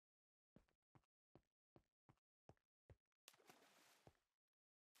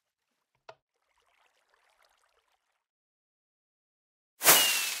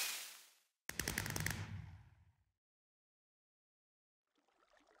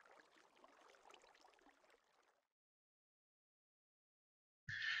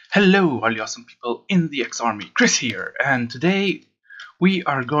Hello, all you awesome people in the X-Army. Chris here, and today we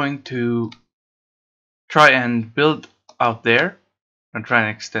are going to try and build out there. I'm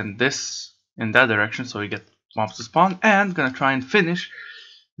trying to extend this in that direction so we get mobs to spawn, and gonna try and finish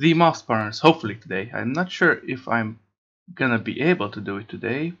the mob spawners hopefully today. I'm not sure if I'm gonna be able to do it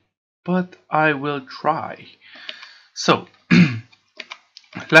today, but I will try. So,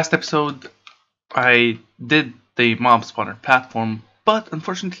 last episode I did the mob spawner platform, but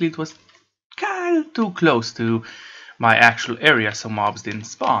unfortunately it was kind of too close to my actual area, so mobs didn't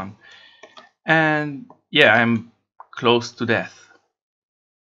spawn. And yeah, I'm close to death.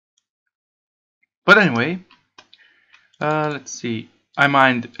 But anyway, let's see. I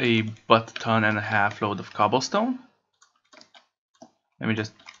mined a ton and a half load of cobblestone. Let me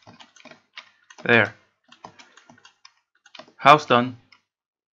just... There. House done.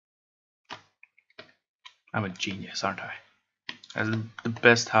 I'm a genius, aren't I? That's the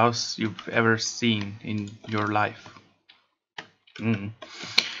best house you've ever seen in your life.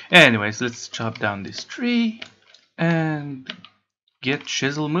 Anyways, let's chop down this tree and get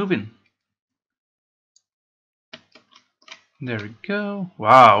chisel moving. There we go.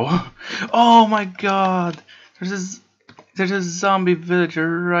 Wow. Oh my god. There's a zombie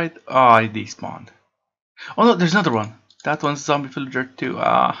villager right... Oh, I despawned. Oh no, there's another one. That one's zombie villager too.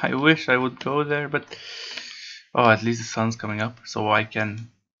 Ah, I wish I would go there, but... Oh, at least the sun's coming up, so I can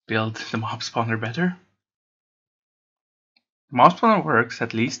build the mob spawner better. The mob spawner works,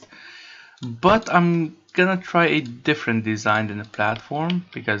 at least. But I'm gonna try a different design than the platform,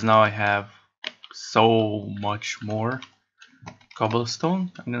 because now I have so much more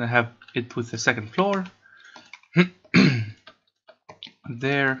cobblestone. I'm gonna have it with the second floor.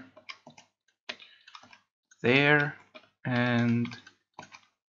 There. There. And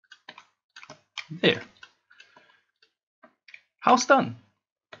there. House done.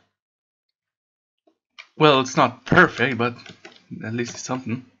 Well, it's not perfect, but at least it's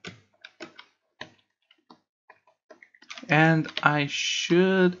something. And I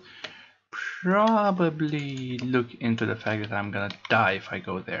should probably look into the fact that I'm gonna die if I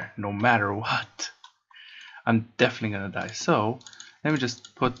go there, no matter what. I'm definitely gonna die. So let me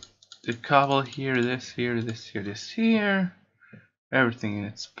just put the cobble here, this here, this here, this here. Everything in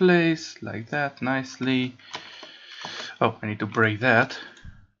its place, like that, nicely. Oh, I need to break that.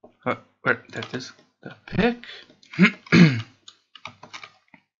 Where? That is the pick.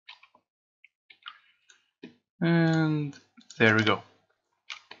 And there we go.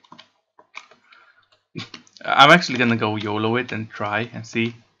 I'm actually gonna go YOLO it and try and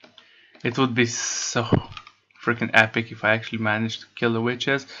see. It would be so freaking epic if I actually managed to kill the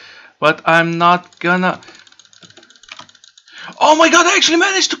witches. But I'm not gonna... Oh my god, I actually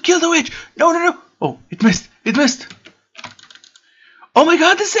managed to kill the witch! No, no, no! Oh, it missed! It missed! Oh my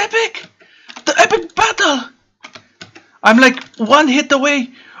god, this is epic! The epic battle! I'm like one hit away.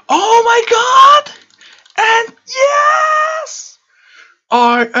 Oh my god! And yes!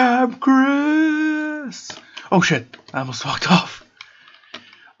 I am Chris! Oh shit, I almost walked off.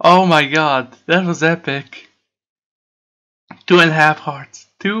 Oh my god, that was epic. 2.5 hearts.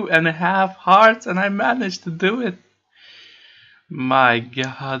 2.5 hearts, and I managed to do it. My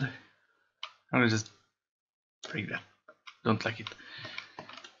god. I'm gonna just break that. Don't like it.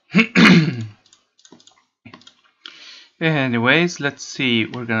 Anyways, let's see.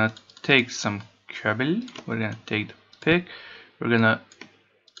 We're gonna take some cobble. We're gonna take the pick. We're gonna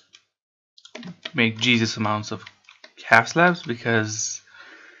make Jesus amounts of half slabs because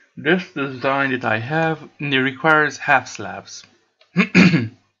this design that I have requires half slabs.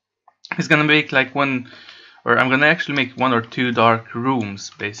 It's gonna make like one, or I'm gonna actually make 1 or 2 dark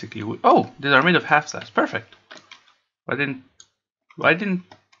rooms basically. Oh, these are made of half slabs. Perfect. Why didn't?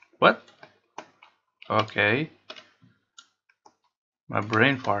 What? Okay. My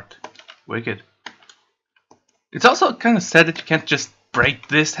brain fart. Wicked. It's also kind of sad that you can't just break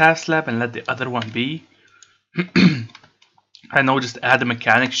this half slab and let the other one be. I know, just add the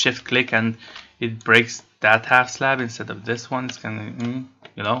mechanic, shift click, and it breaks that half slab instead of this one. It's kind of,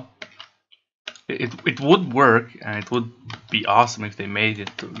 you know. It would work, and it would be awesome if they made it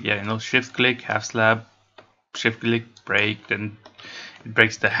to, yeah, you know, shift click, half slab, shift click, break, then it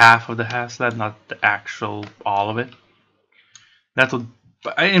breaks the half of the half slab, not the actual all of it. That would,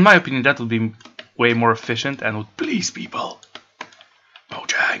 in my opinion, that would be way more efficient and would please people.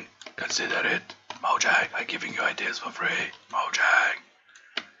 Mojang, consider it. Mojang, I'm giving you ideas for free. Mojang.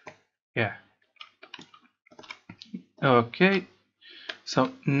 Yeah. Okay.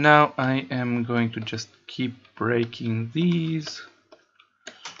 So now I am going to just keep breaking these.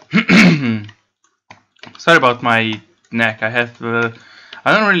 Sorry about my neck. I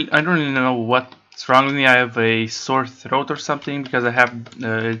I don't really know what's wrong with me. I have a sore throat or something because I have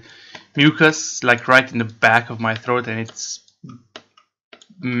mucus like right in the back of my throat, and it's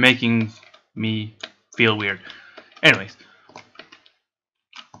making me feel weird. Anyways,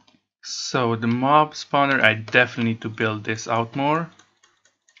 so the mob spawner, I definitely need to build this out more.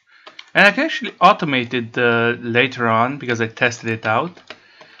 And I can actually automate it later on because I tested it out,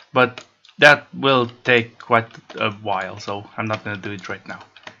 but that will take quite a while, so I'm not going to do it right now.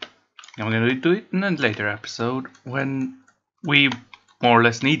 I'm going to do it in a later episode when we more or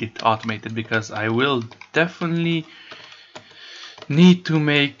less need it automated, because I will definitely need to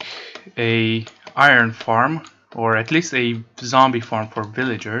make a iron farm, or at least a zombie farm for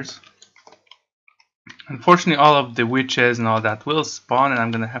villagers. Unfortunately, all of the witches and all that will spawn, and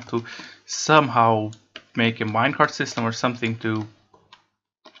I'm gonna have to somehow make a minecart system or something to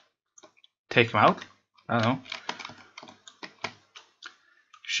take them out. I don't know.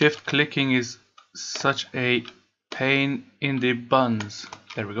 Shift clicking is such a pain in the buns.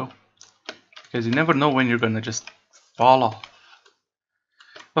 There we go. Because you never know when you're gonna just fall off.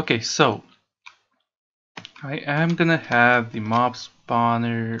 Okay, so I am gonna have the mob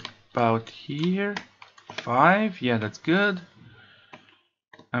spawner about here. 5, yeah, that's good.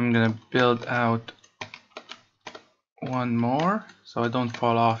 I'm gonna build out one more so I don't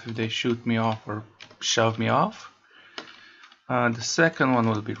fall off if they shoot me off or shove me off. The second one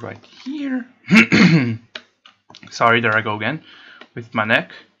will be right here. Sorry, there I go again with my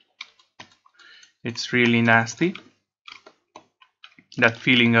neck. It's really nasty. That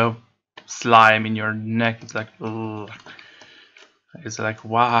feeling of slime in your neck, it's like, ugh. It's like,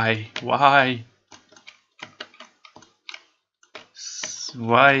 why? Why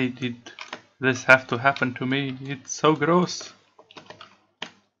did this have to happen to me? It's so gross.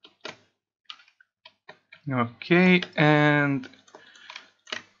 Okay, and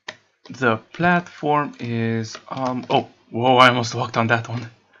the platform is oh, whoa, I almost walked on that one.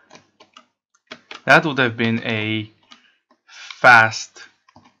 That would have been a fast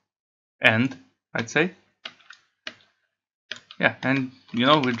end, I'd say. Yeah, and you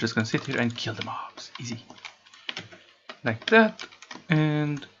know, we're just gonna sit here and kill the mobs. Easy. Like that,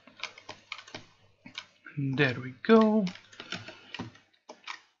 and there we go.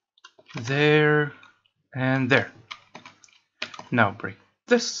 There and there. Now break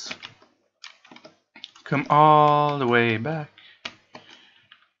this. Come all the way back.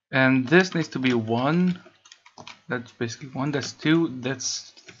 And this needs to be 1. That's basically 1. That's 2.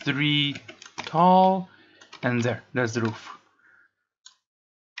 That's 3 tall. And there. That's the roof.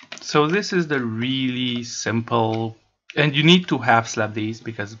 So this is the really simple. And you need to half slab these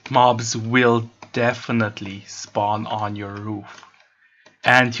because mobs will definitely spawn on your roof.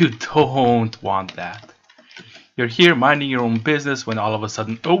 And you don't want that. You're here minding your own business when all of a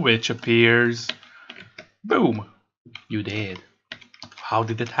sudden a witch appears. Boom! You did. How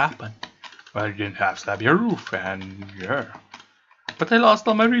did it happen? Well, you didn't half slab your roof, and yeah. But I lost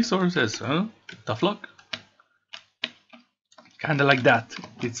all my resources, huh? Tough luck. Kinda like that.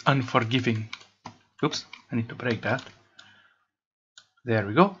 It's unforgiving. Oops, I need to break that. There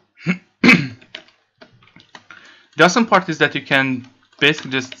we go. The awesome part is that you can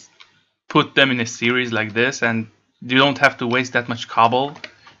basically just put them in a series like this, and you don't have to waste that much cobble,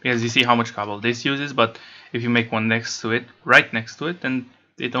 because you see how much cobble this uses. But if you make one next to it, right next to it, then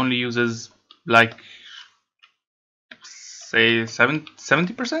it only uses like, say,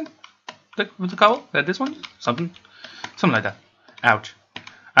 70% with the cobble. This one, something like that. Ouch!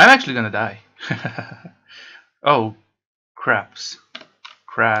 I'm actually gonna die. Oh, crabs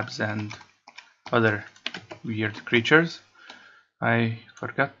and other weird creatures. I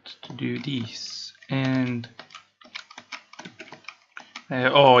forgot to do these, and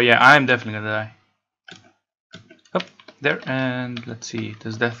oh yeah, I'm definitely gonna die. Up there, and let's see,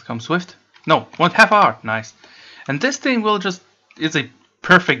 does death come swift? No, 1/2 hour, nice. And this thing will just, it's a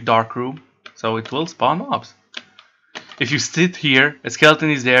perfect dark room, so it will spawn mobs. If you sit here, a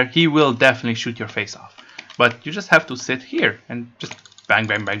skeleton is there, he will definitely shoot your face off. But you just have to sit here and just bang,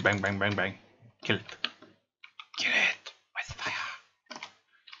 bang, bang, bang, bang, bang, bang. Kill it. Kill it with fire.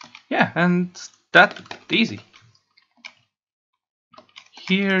 Yeah, and that's easy.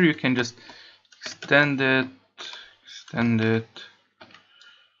 Here you can just extend it,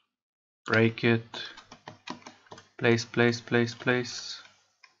 break it, place,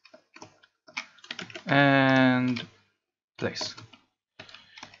 and place.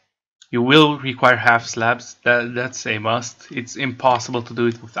 You will require half slabs, that's a must. It's impossible to do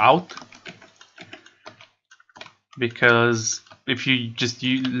it without, because if you just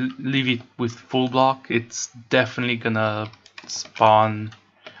leave it with full block, it's definitely gonna spawn.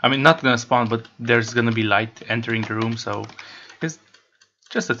 I mean, not gonna spawn, but there's gonna be light entering the room, so it's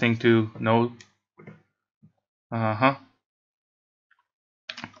just a thing to know.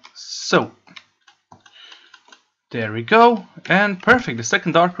 So there we go, and perfect. The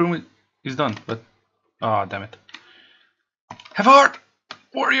second dark room is done. But oh, damn it! Have heart,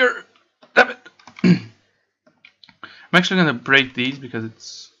 warrior. Damn it! I'm actually gonna break these because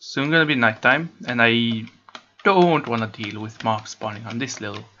it's soon gonna be nighttime, and I don't want to deal with mobs spawning on this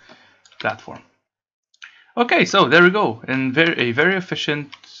little platform. Okay, so there we go, and a very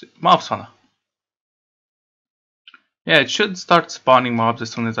efficient mob spawner. Yeah, it should start spawning mobs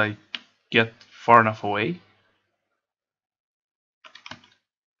as soon as I get far enough away.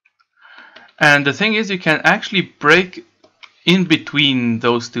 And the thing is, you can actually break in between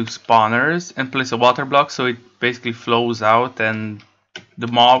those two spawners and place a water block, so it basically flows out and the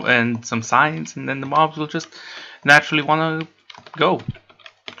mob and some signs, and then the mobs will just naturally want to go.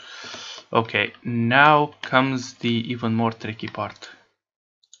 Okay, now comes the even more tricky part.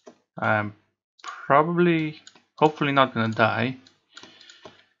 I'm hopefully not gonna die,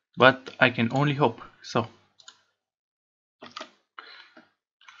 but I can only hope. So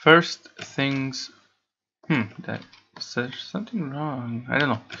first things, is there something wrong? I don't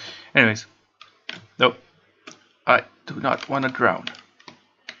know. Anyways, no, I do not want to drown.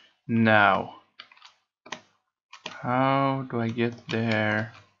 Now, how do I get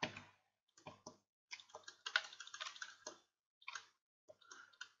there?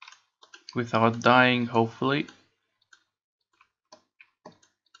 Without dying, hopefully.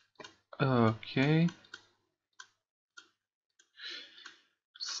 Okay.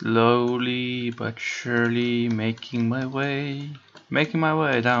 Slowly but surely making my way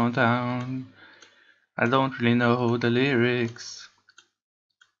downtown. I don't really know the lyrics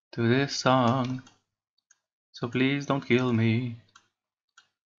to this song, so please don't kill me.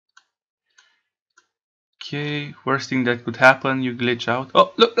 Okay, worst thing that could happen, you glitch out.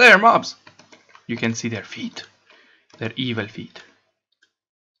 Oh, look there, mobs! You can see their feet. Their evil feet.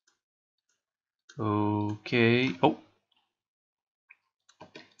 Okay. Oh.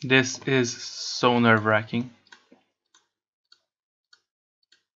 This is so nerve-wracking.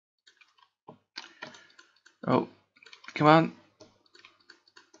 Oh, come on.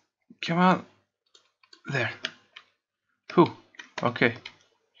 Come on. There. Whew. Okay.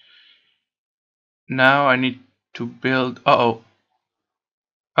 Now I need to build. Uh-oh.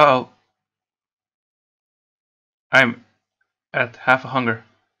 Uh-oh. I'm at half a hunger.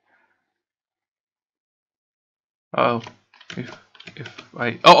 Uh-oh. If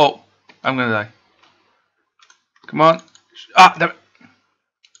I... Uh-oh. I'm gonna die. Come on. Ah, damn it.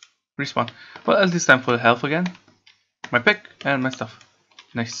 Respawn. Well, at least I'm full health again. My pick and my stuff.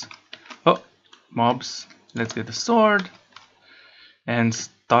 Nice. Oh, mobs. Let's get the sword and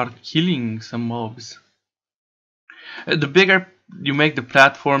start killing some mobs. The bigger you make the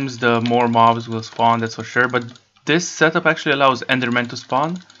platforms, the more mobs will spawn, that's for sure. But this setup actually allows endermen to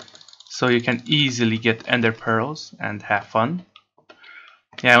spawn, so you can easily get ender pearls and have fun.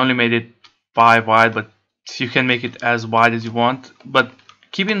 Yeah, I only made it 5 wide, but you can make it as wide as you want. But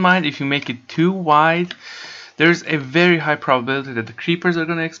keep in mind, if you make it too wide, there's a very high probability that the creepers are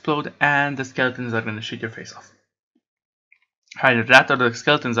going to explode and the skeletons are going to shoot your face off. Either that or the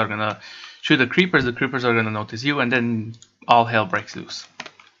skeletons are going to shoot the creepers are going to notice you, and then all hell breaks loose.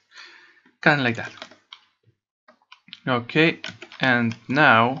 Kind of like that. Okay, and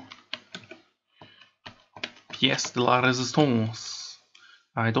now, pièce de la résistance.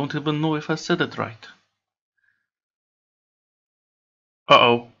 I don't even know if I said it right.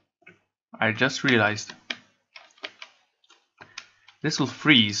 Uh-oh, I just realized. This will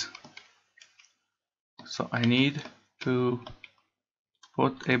freeze. So I need to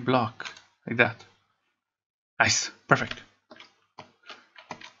put a block like that. Nice, perfect.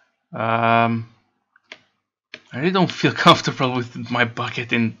 I really don't feel comfortable with my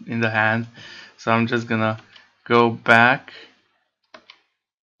bucket in the hand, so I'm just gonna go back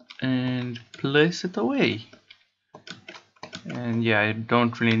and place it away. And yeah, I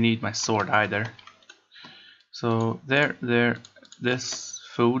don't really need my sword either. So there, this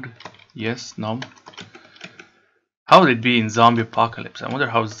food, yes, nom. How would it be in zombie apocalypse? I wonder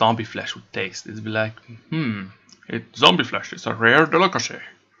how zombie flesh would taste. It'd be like, zombie flesh is a rare delicacy.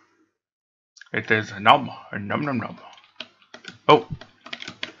 It is nom, nom nom nom. Oh,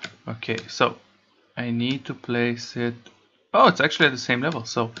 okay, so I need to place it. Oh, it's actually at the same level,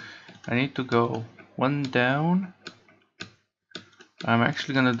 so I need to go 1 down. I'm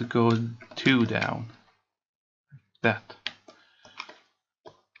actually gonna go 2 down. That.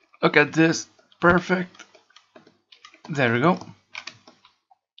 Look at this, perfect. There we go.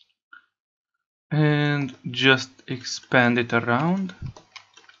 And just expand it around.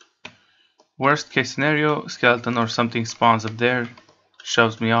 Worst case scenario, skeleton or something spawns up there,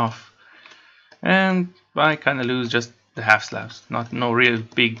 shoves me off, and I kinda lose just the half slabs. No real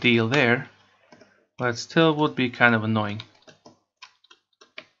big deal there, but still would be kind of annoying.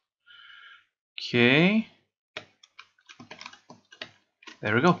 Okay.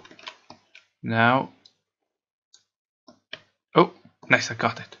 There we go. Now. Oh, nice, I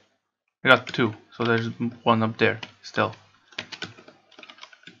got it. I got two, so there's one up there still.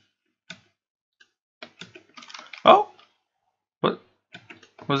 Oh! What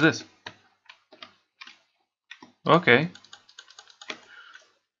was this? Okay.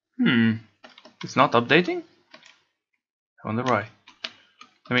 It's not updating? I wonder why.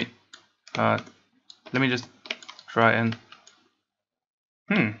 Let me just try and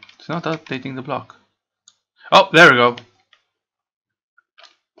it's not updating the block. Oh, there we go.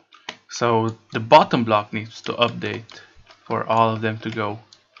 So the bottom block needs to update for all of them to go.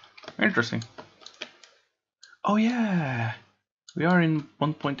 Interesting. Oh yeah, we are in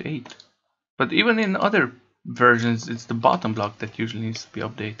 1.8. But even in other versions, it's the bottom block that usually needs to be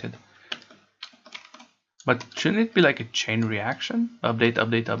updated. But shouldn't it be like a chain reaction? Update,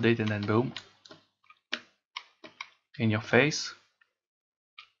 update, update, and then boom. In your face.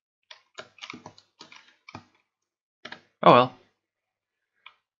 Oh well.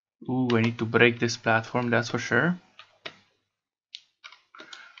 Ooh, I need to break this platform, that's for sure.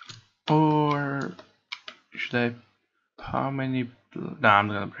 Or should I? How many? Nah, I'm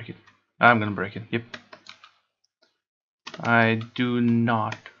gonna break it. I'm gonna break it. Yep. I do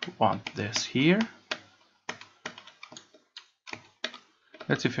not want this here.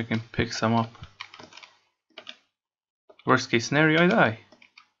 Let's see if I can pick some up. Worst case scenario, I die.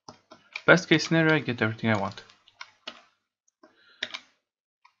 Best case scenario, I get everything I want.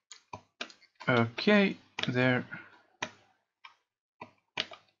 Okay, there.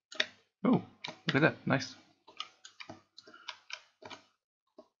 Oh, look at that, nice.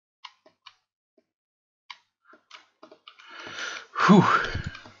 Whew.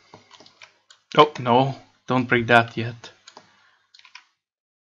 Oh, no, don't break that yet.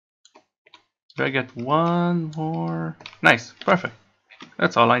 Do I get one more? Nice, perfect.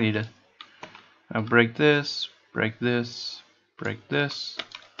 That's all I needed. Now break this, break this, break this,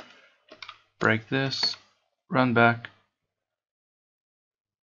 break this, run back.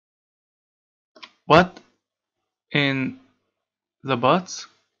 What in the butts?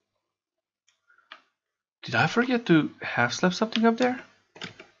 Did I forget to half slap something up there?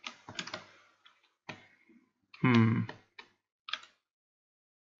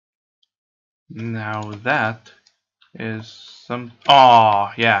 Now that is some.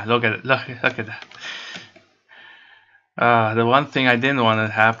 Oh yeah, look at it. Look at that. The one thing I didn't want to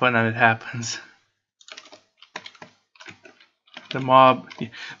happen, and it happens. The mob,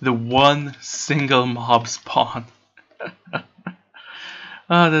 the one single mob spawn.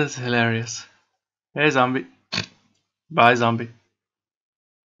 Oh, that's hilarious. Hey zombie. Bye zombie.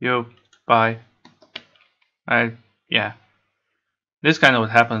 Yo, bye. Yeah. This kind of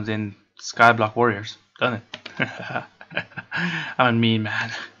what happens in Skyblock Warriors, doesn't it? I'm a mean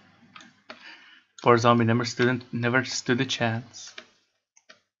man. Poor zombie never stood a chance.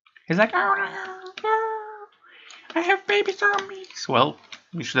 He's like, oh no, I have baby zombies. Well,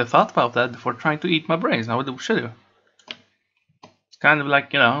 you should have thought about that before trying to eat my brains. Now what should you? It's kind of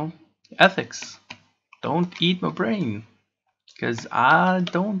like, you know, ethics. Don't eat my brain, because I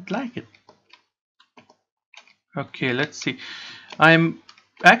don't like it. Okay, let's see. I'm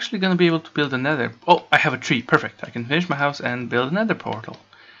actually gonna be able to build another. Oh, I have a tree. Perfect. I can finish my house and build another portal.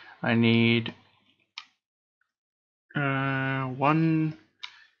 I need 1,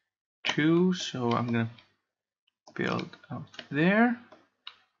 2. So I'm gonna build out there.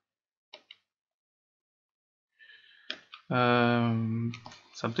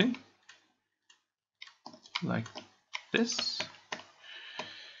 Something like this.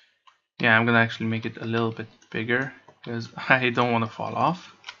 Yeah, I'm gonna actually make it a little bit bigger because I don't want to fall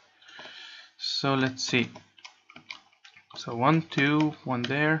off. So let's see. So 1, 2, 1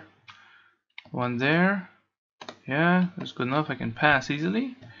 there, 1 there. Yeah, that's good enough. I can pass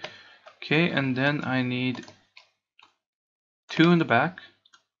easily. Okay, and then I need 2 in the back.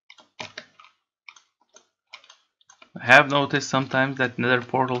 I have noticed sometimes that nether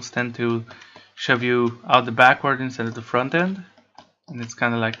portals tend to shove you out the backward instead of the front end. And it's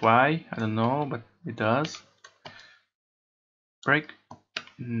kind of like, why? I don't know, but it does. Break.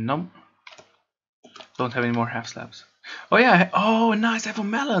 Nope. Don't have any more half slabs. Oh yeah, oh nice, I have a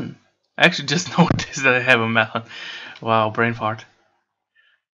melon. I actually just noticed that I have a melon. Wow, brain fart.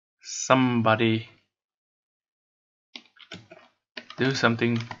 Somebody do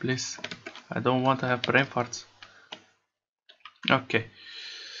something, please. I don't want to have brain farts. Okay.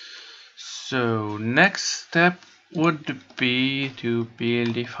 So next step would be to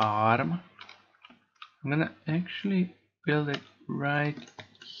build a farm. I'm gonna actually build it right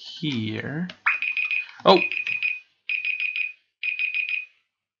here. Oh!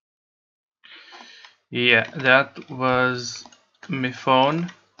 Yeah, that was my phone.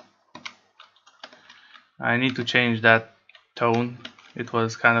 I need to change that tone. It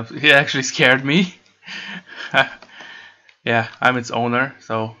was kind of, it actually scared me. Yeah, I'm its owner,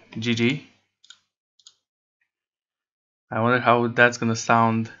 so GG. I wonder how that's gonna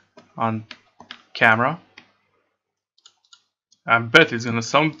sound on camera. I bet it's gonna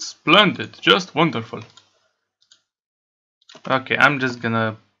sound splendid, just wonderful. Okay, I'm just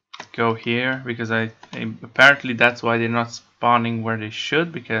gonna go here because I apparently that's why they're not spawning where they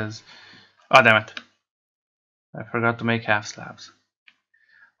should, because oh damn it, I forgot to make half slabs.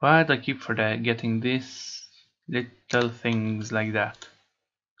 Why do I keep getting these little things like that?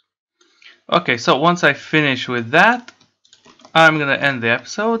 Okay, so once I finish with that, I'm gonna end the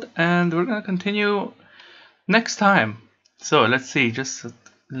episode and we're gonna continue next time. So let's see, just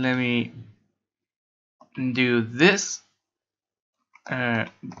let me do this. Damn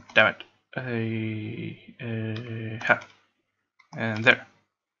it. And there.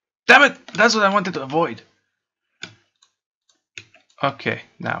 Damn it! That's what I wanted to avoid. Okay,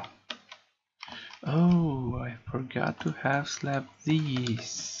 now. Oh, I forgot to half slab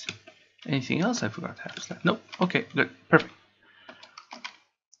these. Anything else I forgot to half slab? Nope. Okay, good. Perfect.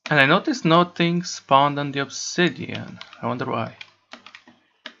 And I noticed nothing spawned on the obsidian. I wonder why.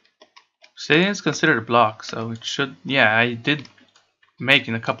 Obsidian is considered a block, so it should... Yeah, I did make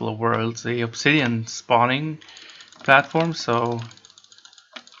in a couple of worlds a obsidian spawning platform, so...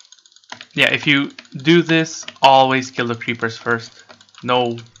 Yeah, if you do this, always kill the creepers first.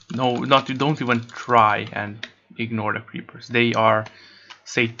 Don't even try and ignore the creepers. They are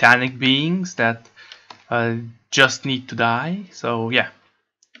satanic beings that just need to die. So yeah,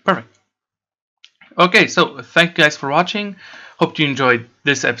 perfect. Okay, so thank you guys for watching. Hope you enjoyed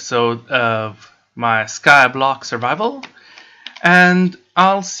this episode of my Skyblock survival, and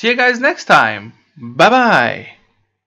I'll see you guys next time. Bye bye.